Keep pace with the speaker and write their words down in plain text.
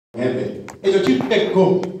heaven.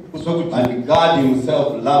 And God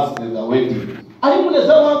himself loves the wedding.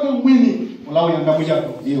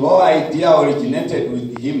 The whole idea originated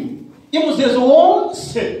with him. When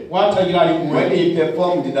he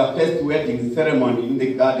performed the first wedding ceremony in the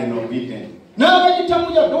Garden of Eden.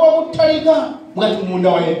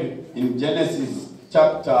 In Genesis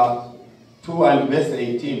chapter 2 and verse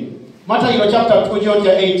 18.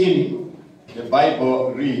 The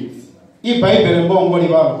Bible reads,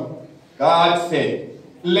 God said,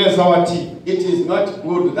 it is not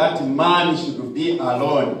good that man should be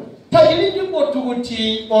alone. I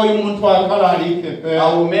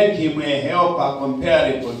will make him a helper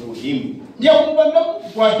comparable to him.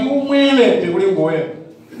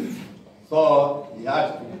 So he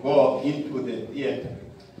had to go into the theater.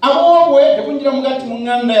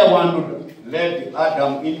 Led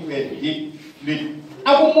Adam into a deep sleep.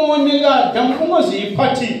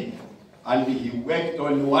 And he worked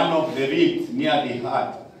on one of the ribs near the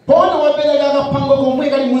heart.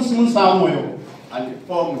 And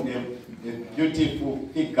formed a beautiful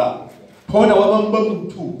figure.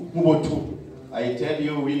 I tell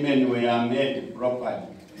you, women were made properly.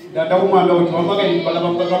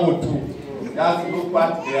 Just look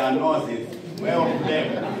at their noses. Well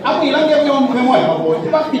played.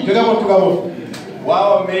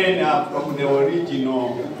 Wow, men are from the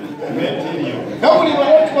original material.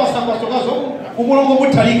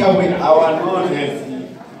 Our noses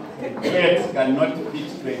cannot fit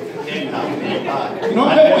to extend how they are.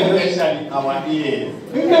 Especially our ears.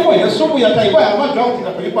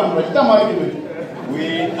 We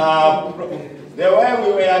are, the way we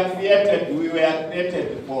were created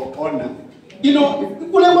for honor.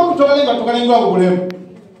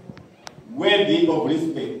 Worthy of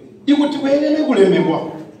respect.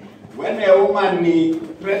 When a woman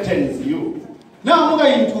threatens you,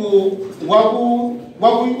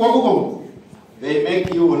 they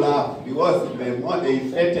make you laugh, because the more they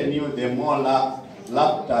threaten you, the more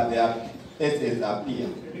laughter their faces appear.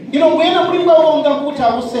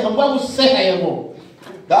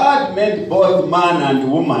 God made both man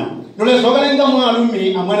and woman in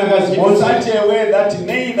such a way that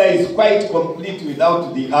neither is quite complete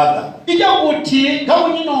without the other. The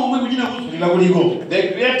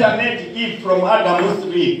Creator made Eve from Adam's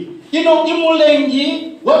rib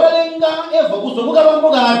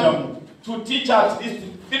to teach us these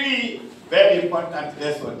three very important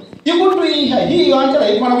lessons.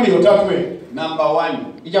 Number one,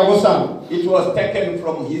 it was taken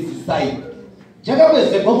from his side.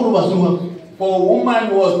 For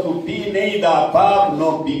woman was to be neither above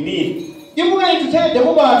nor beneath,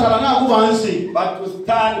 but to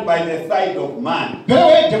stand by the side of man. It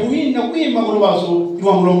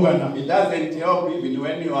doesn't help even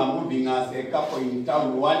when you are moving as a couple in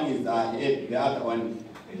town. One is ahead, the other one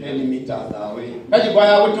 10 meters away.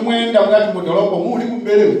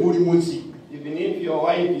 Even if your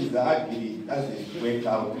wife is ugly, it doesn't work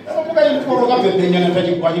out.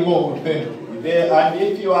 And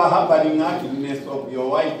if you are harboring ugliness of your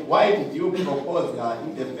wife, why did you propose her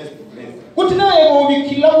in the first place?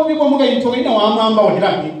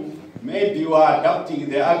 Maybe you are adopting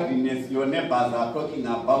the ugliness your neighbors are talking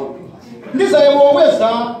about. Remember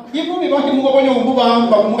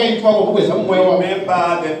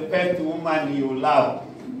the first woman you loved.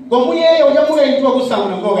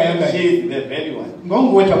 She is the very one.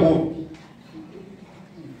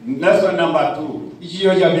 Lesson number 2.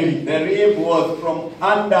 The rib was from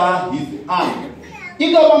under his arm.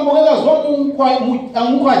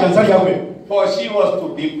 For she was to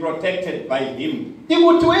be protected by him. The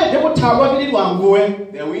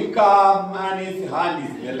weaker man's hand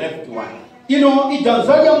is the left one. And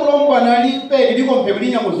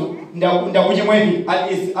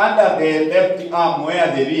it's under the left arm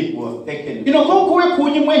where the rib was taken.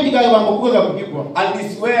 And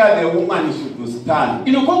it's where the woman should stand.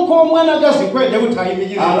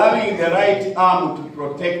 Allowing the right arm to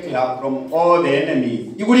protect her from all the enemies.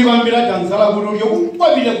 And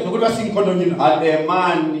the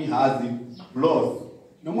man has blows.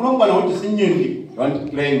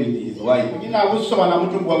 Don't play with his wife.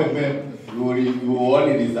 You will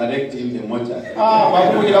only resurrect him the mortuary.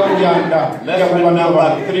 Lesson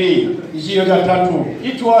number 3.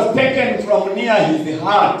 It was taken from near his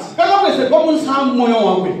heart.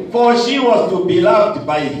 For she was to be loved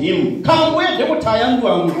by him. Thus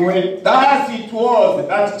it was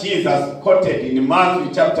that Jesus quoted in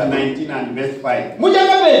Matthew chapter 19 and verse 5.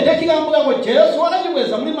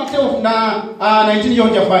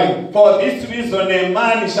 For this reason a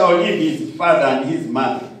man shall leave his father and his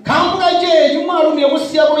mother.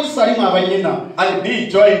 and be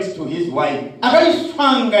joined to his wife. And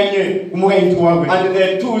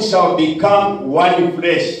the two shall become one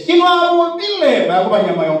flesh.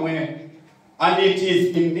 And it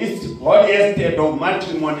is in this holy state of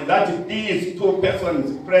matrimony that these two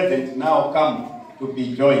persons present now come to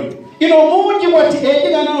be joined.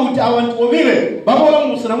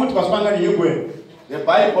 The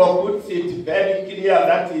Bible puts it very clear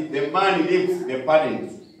that the man leaves the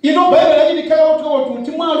parents.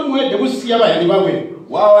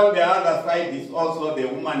 While on the other side is also the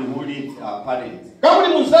woman who leaves her parents.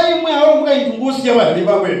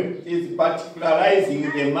 It is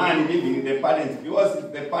particularizing the man leaving the parents because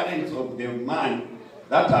it's the parents of the man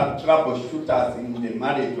that are troubleshooters in the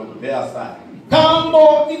marriage of their son.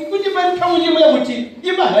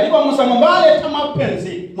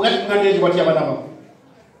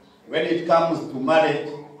 When it comes to marriage,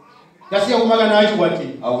 I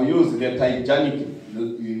will use the Titanic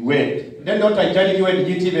word. Then not Titanic word,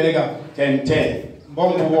 10-10.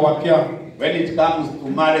 When it comes to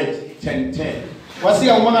marriage, 10-10.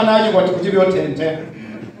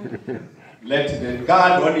 Let the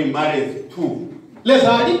God only marries two.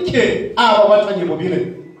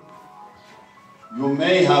 You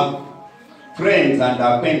may have friends and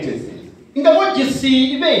acquaintances.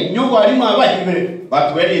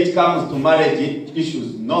 But when it comes to marriage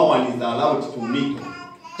issues, no one is allowed to meet.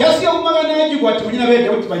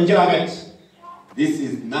 This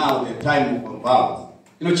is now the time of vows.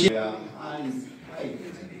 This is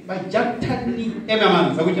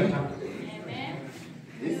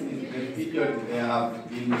the period they have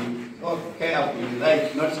been so careful in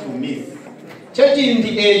life not to miss.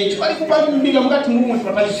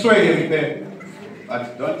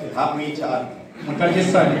 But don't harm each other.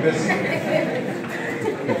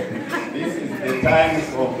 This is the time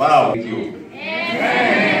for vow. Thank you.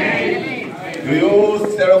 Do you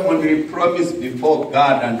ceremonially promise before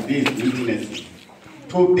God and these witnesses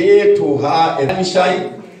to be to her in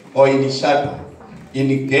sunshine or in shadow,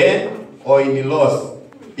 in gain or in loss,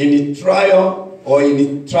 in trial or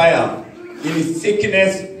in triumph, in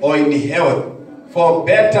sickness or in health, for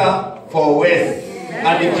better, for worse,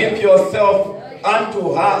 and keep yourself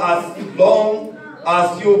unto her as long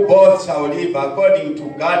as you both shall live according to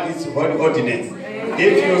God's holy ordinance?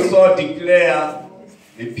 If you so declare,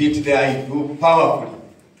 repeat the I do powerfully.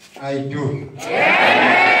 I do.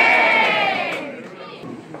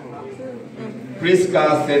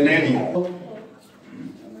 Prisca Seneli.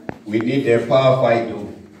 We need a powerful I do.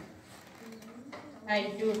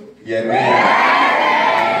 I do. Yeah.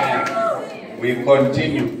 We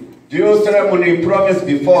continue. Do you ceremonially promise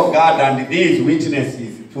before God and these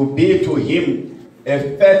witnesses to be to him a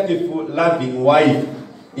faithful, loving wife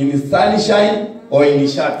in sunshine or in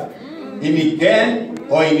shadow, in gain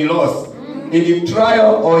or in loss, in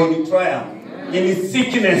trial or in triumph, in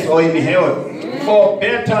sickness or in health, for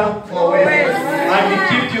better, for worse, and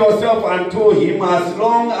keep yourself unto him as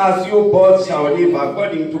long as you both shall live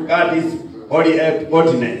according to God's holy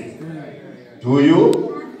ordinance? Do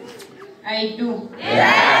you? I do.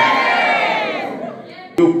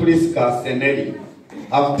 You, Prisca Seneli,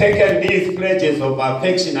 have taken these pledges of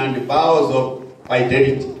affection and vows of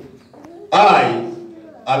fidelity. I,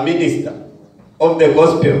 a minister of the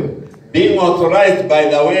gospel, being authorized by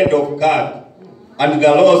the word of God and the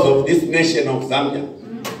laws of this nation of Zambia,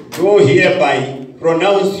 do hereby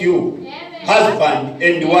pronounce you husband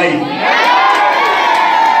and wife.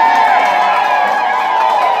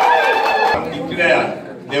 Declare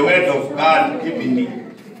the word of God giving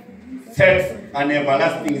sets an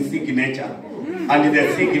everlasting signature, and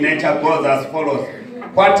the signature goes as follows: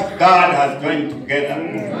 what God has joined together,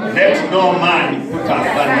 let no man put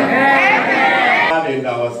asunder. God and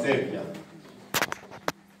our Savior,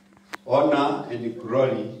 honor and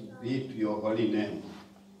glory be to your holy name.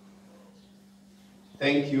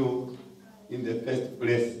 Thank you in the first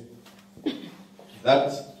place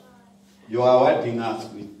that you are awarding us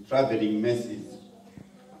with traveling mercies.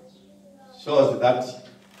 Shows that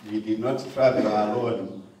we did not travel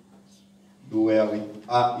alone. You were with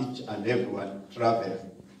each and everyone traveling.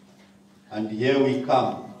 And here we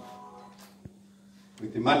come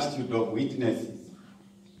with a multitude of witnesses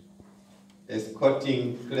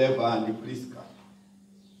escorting Clever and Prisca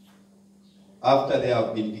after they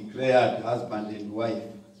have been declared husband and wife.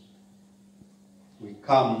 We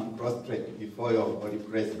come prostrate before your holy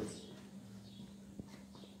presence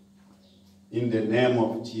in the name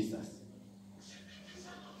of Jesus,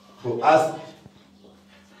 to ask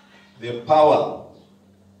the power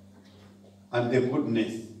and the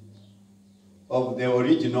goodness of the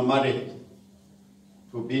original marriage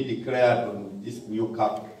to be declared on from this new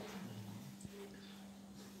couple.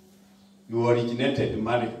 You originated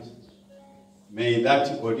marriage. May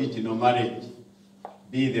that original marriage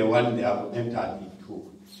be the one they have entered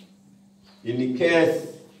into. In case,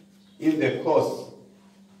 in the course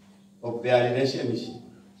of their relationship,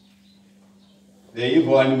 the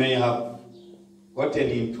evil one may have gotten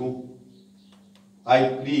into, I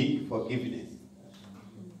plead forgiveness.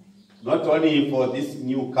 Not only for this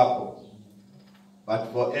new couple,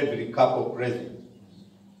 but for every couple present.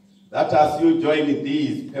 That as you join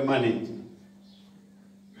these permanently,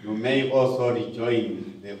 you may also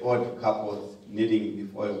rejoin the old couples kneeling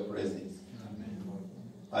before your presence. Amen.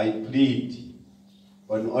 I plead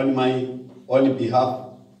on my own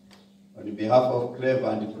behalf, on behalf of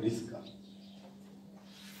Cleva and Prisca,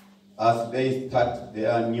 as they start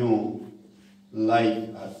their new life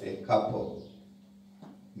as a couple.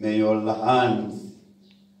 May your hands,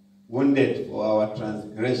 wounded for our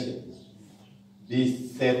transgressions, be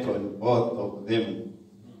set on both of them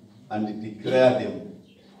and declare them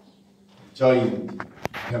joined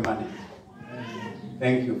permanent.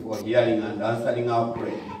 Thank you for hearing and answering our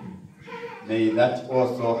prayer. May that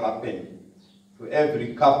also happen to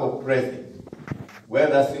every couple present,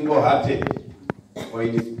 whether single-hearted or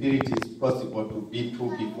in spirit is possible to be two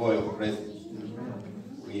before your presence.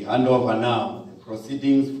 We hand over now the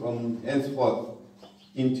proceedings from henceforth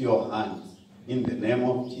into your hands, in the name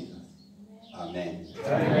of Jesus. Amen.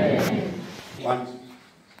 Amen.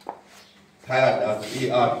 Tired as we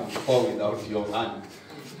are to fall without your hand.